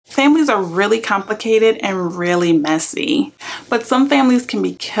are really complicated and really messy, but some families can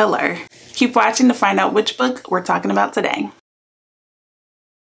be killer. Keep watching to find out which book we're talking about today.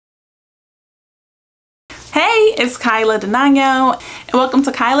 Hey, it's Kyla Denanyoh, and welcome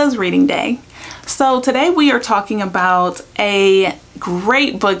to Kyla's Reading Day. So today we are talking about a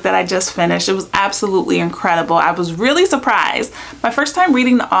great book that I just finished. It was absolutely incredible. I was really surprised. My first time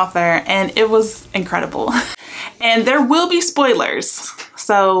reading the author, and it was incredible. And there will be spoilers.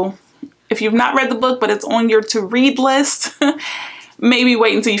 So if you've not read the book, but it's on your to-read list, maybe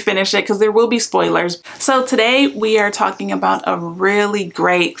wait until you finish it because there will be spoilers. So today we are talking about a really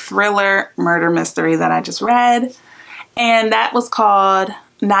great thriller murder mystery that I just read. And that was called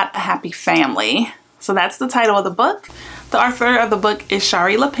Not a Happy Family. So that's the title of the book. The author of the book is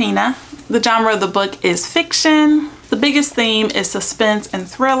Shari Lapena. The genre of the book is fiction. The biggest theme is suspense and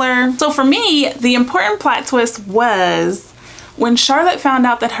thriller. So for me, the important plot twist was when Charlotte found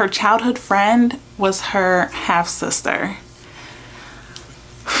out that her childhood friend was her half-sister.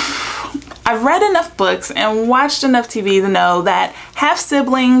 I've read enough books and watched enough TV to know that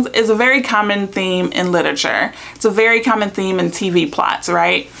half-siblings is a very common theme in literature. It's a very common theme in TV plots,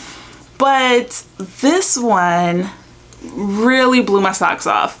 right? But this one really blew my socks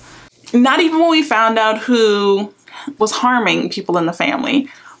off. Not even when we found out who was harming people in the family,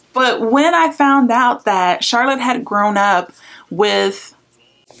 but when I found out that Charlotte had grown up with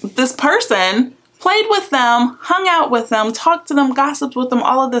this person, played with them, hung out with them, talked to them, gossiped with them,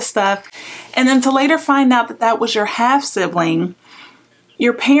 all of this stuff. And then to later find out that that was your half-sibling.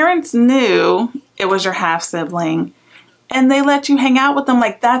 Your parents knew it was your half-sibling and they let you hang out with them.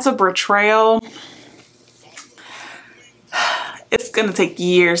 Like, that's a betrayal. It's gonna take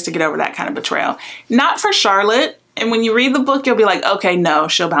years to get over that kind of betrayal. Not for Charlotte. And when you read the book, you'll be like, okay, no,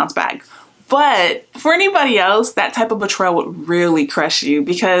 she'll bounce back. But for anybody else, that type of betrayal would really crush you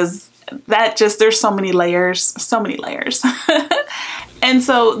because there's so many layers, so many layers. And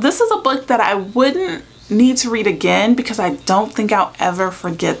so this is a book that I wouldn't need to read again because I don't think I'll ever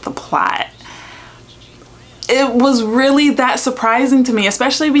forget the plot. It was really that surprising to me,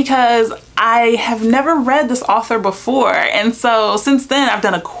 especially because I have never read this author before. And so since then, I've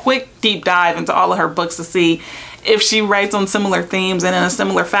done a quick deep dive into all of her books to see if she writes on similar themes and in a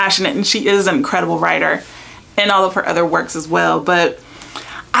similar fashion. And she is an incredible writer in all of her other works as well. But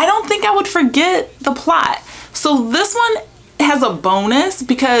I don't think I would forget the plot. So this one has a bonus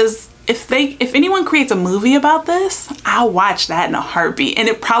because if anyone creates a movie about this, I'll watch that in a heartbeat. And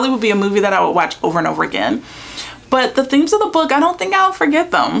it probably would be a movie that I would watch over and over again. But the themes of the book, I don't think I'll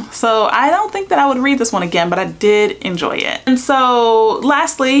forget them. So I don't think that I would read this one again, but I did enjoy it. And so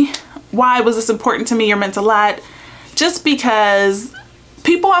lastly, why was this important to me or meant a lot? Just because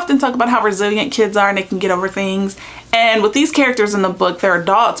people often talk about how resilient kids are and they can get over things. And with these characters in the book, they're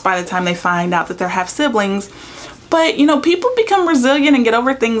adults by the time they find out that they're half siblings. But you know, people become resilient and get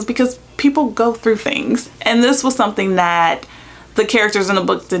over things because people go through things. And this was something that the characters in the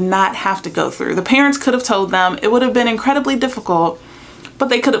book did not have to go through. The parents could have told them. It would have been incredibly difficult, but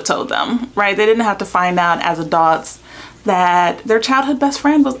they could have told them, right? They didn't have to find out as adults that their childhood best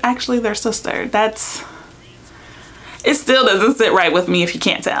friend was actually their sister. It still doesn't sit right with me if you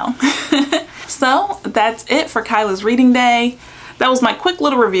can't tell. So that's it for Kyla's Reading Day. That was my quick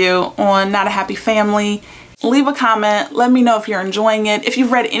little review on Not a Happy Family. Leave a comment. Let me know if you're enjoying it. If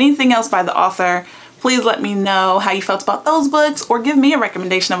you've read anything else by the author, please let me know how you felt about those books or give me a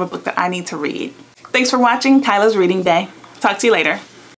recommendation of a book that I need to read. Thanks for watching Kyla's Reading Day. Talk to you later.